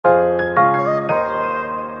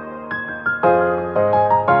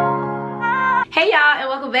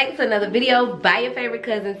welcome back to another video by your favorite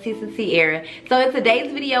cousin, Tisa Tiara. So in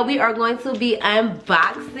today's video, we are going to be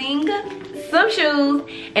unboxing some shoes,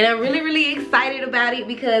 and I'm really excited about it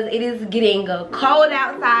because it is getting cold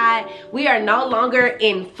outside. We are no longer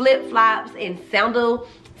in flip-flops and sandal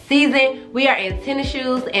season. We are in tennis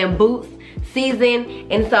shoes and boots season,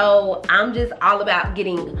 and so I'm just all about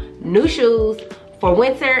getting new shoes for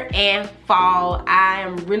winter and fall. I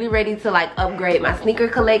am really ready to like upgrade my sneaker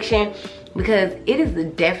collection because it is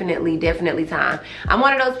definitely time. I'm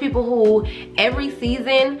one of those people who every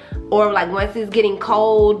season, or like once it's getting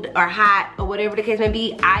cold or hot or whatever the case may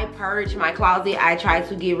be, I purge my closet. I try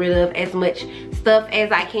to get rid of as much stuff as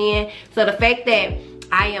I can. So the fact that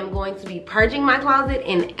I am going to be purging my closet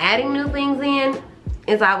and adding new things in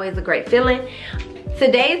is always a great feeling.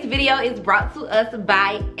 Today's video is brought to us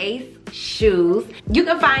by Ace Shoes. You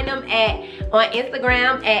can find them on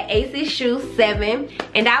Instagram at AcesShoes7,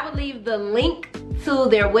 and I will leave the link to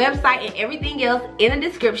their website and everything else in the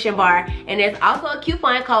description bar, and there's also a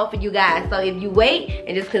coupon code for you guys. So if you wait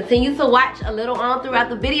and just continue to watch a little on throughout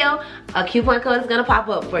the video, a coupon code is gonna pop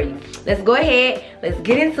up for you. Let's go ahead, let's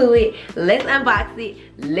get into it, let's unbox it,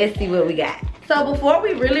 let's see what we got. So before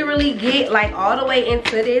we really get like all the way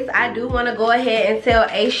into this, I do want to go ahead and tell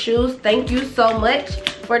Ace Shoes thank you so much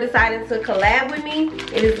for deciding to collab with me.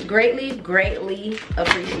 It is greatly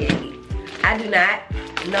appreciated. I do not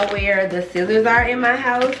know where the scissors are in my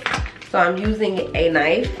house, so I'm using a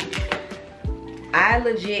knife. I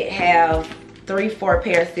legit have 3-4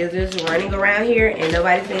 pair of scissors running around here, and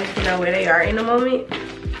nobody seems to know where they are in the moment.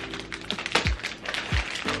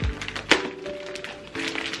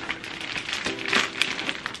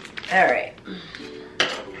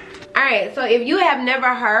 Alright, so if you have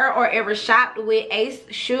never heard or ever shopped with Ace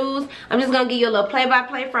Shoes, I'm just gonna give you a little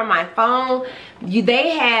play-by-play from my phone. They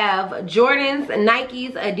have Jordans,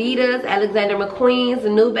 Nikes, Adidas, Alexander McQueen's,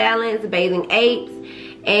 New Balance, Bathing Apes,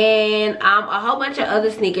 and a whole bunch of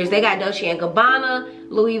other sneakers. They got Dolce & Gabbana,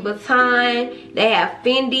 Louis Vuitton, they have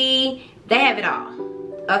Fendi, they have it all.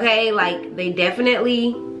 Okay, like they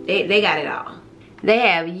definitely, they got it all. They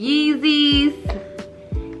have Yeezys,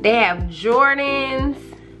 they have Jordans,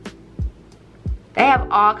 they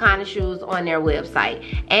have all kind of shoes on their website.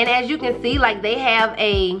 And as you can see, like they have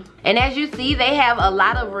they have a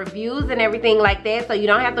lot of reviews and everything like that, so you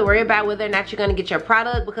don't have to worry about whether or not you're gonna get your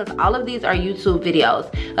product, because all of these are YouTube videos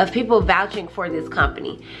of people vouching for this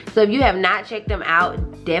company. So if you have not checked them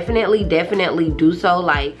out, definitely do so.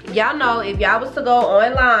 Like, y'all know, if y'all was to go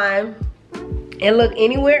online and look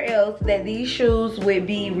anywhere else, that these shoes would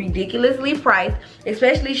be ridiculously priced,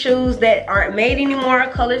 especially shoes that aren't made anymore,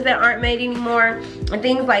 colors that aren't made anymore, and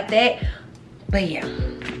things like that. But yeah.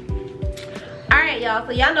 Alright, y'all,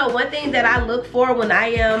 so y'all know one thing that I look for when I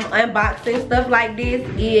am unboxing stuff like this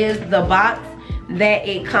is the box that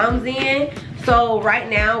it comes in. So right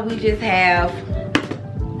now we just have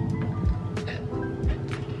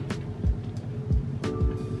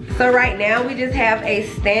a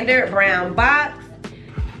standard brown box.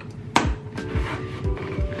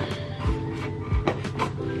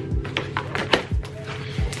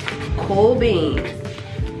 Cool beans.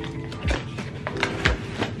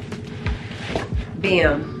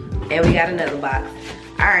 Bam. And we got another box.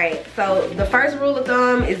 Alright, so the first rule of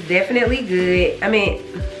thumb is definitely good. I mean,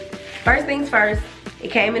 first things first,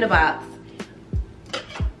 it came in a box.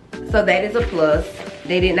 So that is a plus.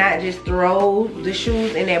 They did not just throw the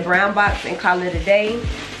shoes in that brown box and call it a day.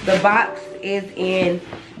 The box is in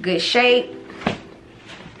good shape.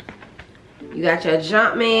 You got your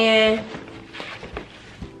Jumpman.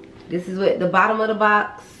 This is what the bottom of the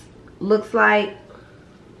box looks like.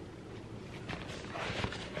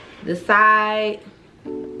 The side.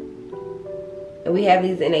 And we have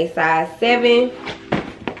these in a size 7.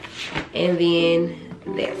 And then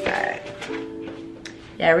that side.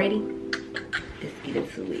 Y'all ready?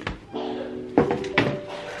 Into it.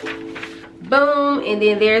 Boom. And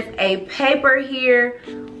then there's a paper here.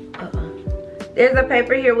 There's a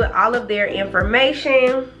paper here with all of their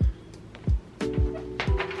information.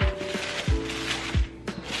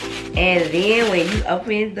 And then when you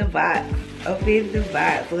open the box,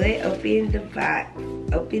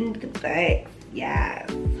 yes.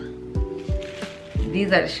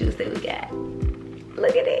 These are the shoes that we got.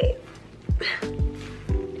 Look at it.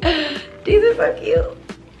 These are so cute.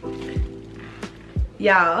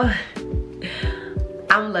 Y'all,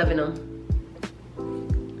 I'm loving them.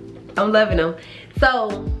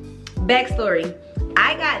 So, backstory.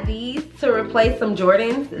 I got these to replace some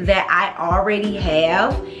Jordans that I already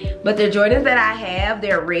have. But the Jordans that I have,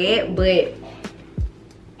 they're red, but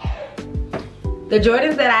the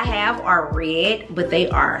Jordans that I have are red, but they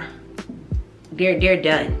are they're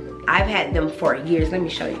done. I've had them for years. Let me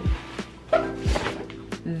show you.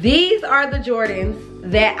 These are the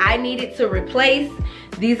Jordans that I needed to replace.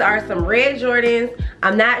 These are some red Jordans.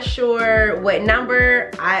 I'm not sure what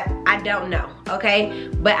number, I don't know, okay?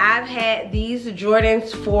 But I've had these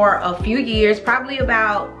Jordans for a few years, probably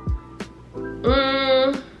about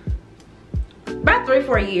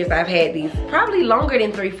 3-4 years I've had these. Probably longer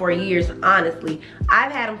than 3-4 years, honestly.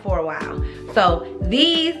 I've had them for a while. So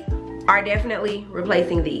these are definitely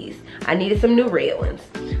replacing these. I needed some new red ones.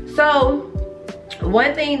 So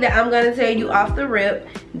one thing that I'm gonna tell you off the rip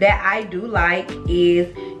that I do like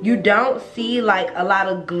is you don't see like a lot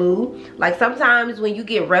of glue. Like sometimes when you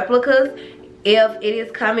get replicas, if it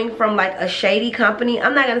is coming from like a shady company,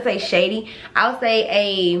 I'm not gonna say shady, I'll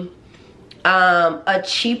say a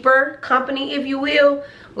cheaper company, if you will,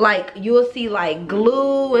 like you'll see like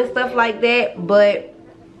glue and stuff like that. But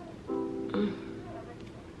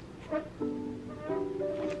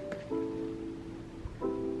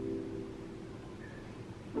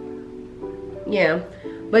yeah,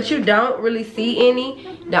 but you don't really see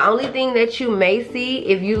any. The only thing that you may see,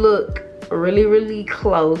 if you look really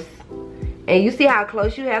close, and you see how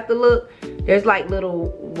close you have to look, there's like little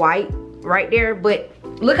white right there, but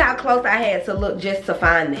look how close I had to look just to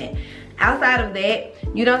find that. Outside of that,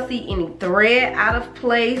 you don't see any thread out of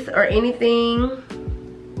place or anything.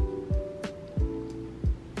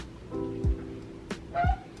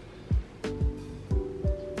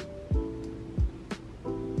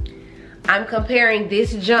 I'm comparing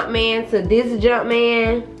this Jumpman to this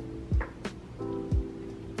Jumpman.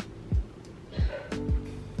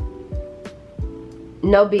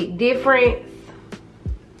 No big difference.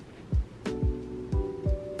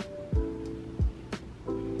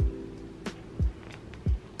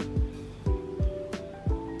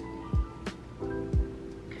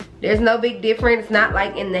 There's no big difference, not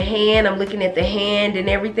like in the hand. I'm looking at the hand and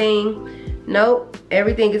everything. Nope,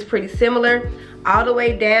 everything is pretty similar. All the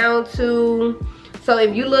way down to, so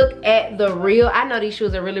if you look at the real, I know these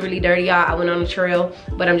shoes are really dirty, y'all. I went on the trail,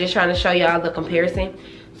 but I'm just trying to show y'all the comparison.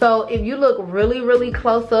 So if you look really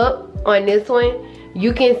close up on this one,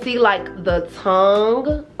 you can see like the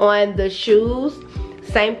tongue on the shoes.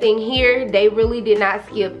 Same thing here, they really did not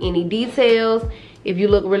skip any details. If you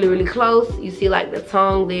look really close, you see like the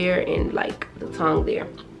tongue there and like the tongue there.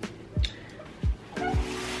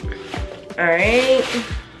 All right.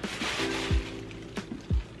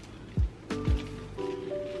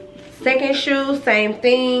 Second shoe, same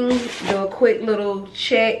thing. Do a quick little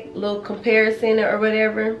check, little comparison or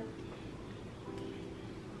whatever.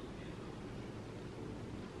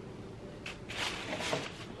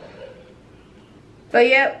 So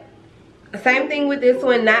yep, same thing with this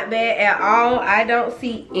one, not bad at all. I don't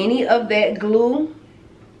see any of that glue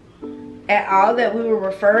at all that we were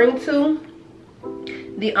referring to.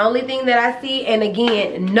 The only thing that I see, and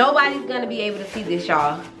again, nobody's gonna be able to see this,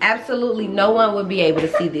 y'all. Absolutely no one would be able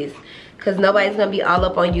to see this, because nobody's gonna be all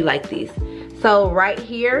up on you like this. So right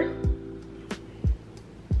here,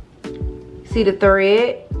 see the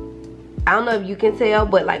thread? I don't know if you can tell,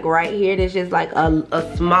 but like right here, there's just like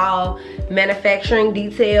a small manufacturing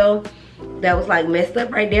detail that was like messed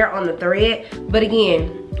up right there on the thread. But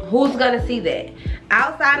again, who's gonna see that?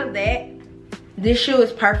 Outside of that, this shoe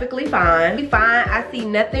is perfectly fine. I see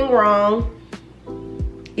nothing wrong.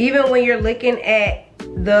 Even when you're looking at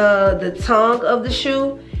the tongue of the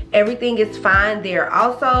shoe, everything is fine there.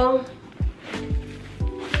 Also,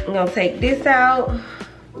 I'm gonna take this out.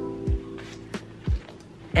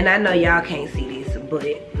 And I know y'all can't see this, but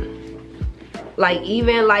like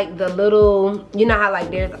even like the little, you know how like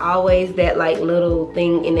there's always that like little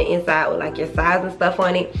thing in the inside with like your size and stuff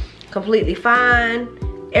on it. Completely fine.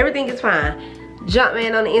 Everything is fine.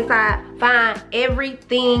 Jumpman on the inside, fine.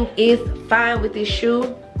 Everything is fine with this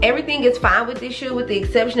shoe. Everything is fine with this shoe with the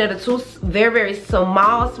exception of the two very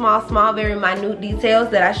small, very minute details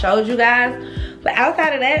that I showed you guys. But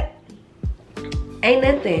outside of that, ain't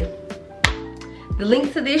nothing. The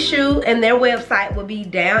link to this shoe and their website will be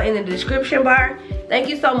down in the description bar. Thank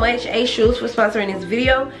you so much, Ace Shoes, for sponsoring this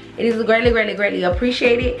video. It is greatly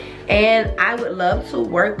appreciated, and I would love to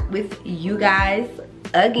work with you guys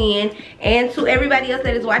again. And to everybody else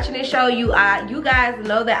that is watching this show, you guys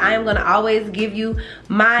know that I am gonna always give you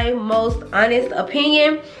my most honest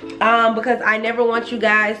opinion, because I never want you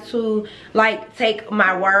guys to like take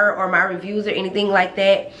my word or my reviews or anything like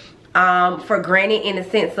that for granted, in the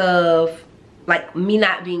sense of like me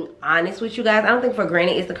not being honest with you guys. I don't think for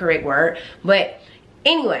granted is the correct word, but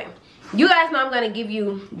anyway, you guys know I'm gonna give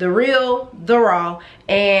you the real, the raw,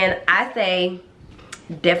 and I say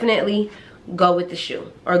definitely go with the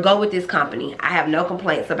shoe or go with this company. I have no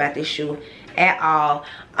complaints about this shoe at all.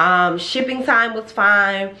 Shipping time was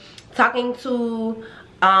fine. Talking to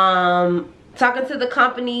the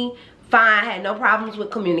company, fine. Had no problems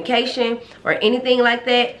with communication or anything like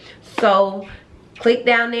that. So click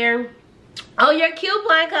down there. Oh, your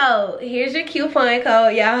coupon code. Here's your coupon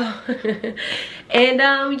code, y'all. And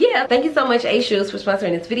yeah, thank you so much, A Shoes, for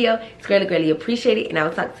sponsoring this video. It's greatly appreciated, and I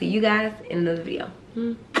will talk to you guys in another video.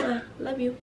 Love you.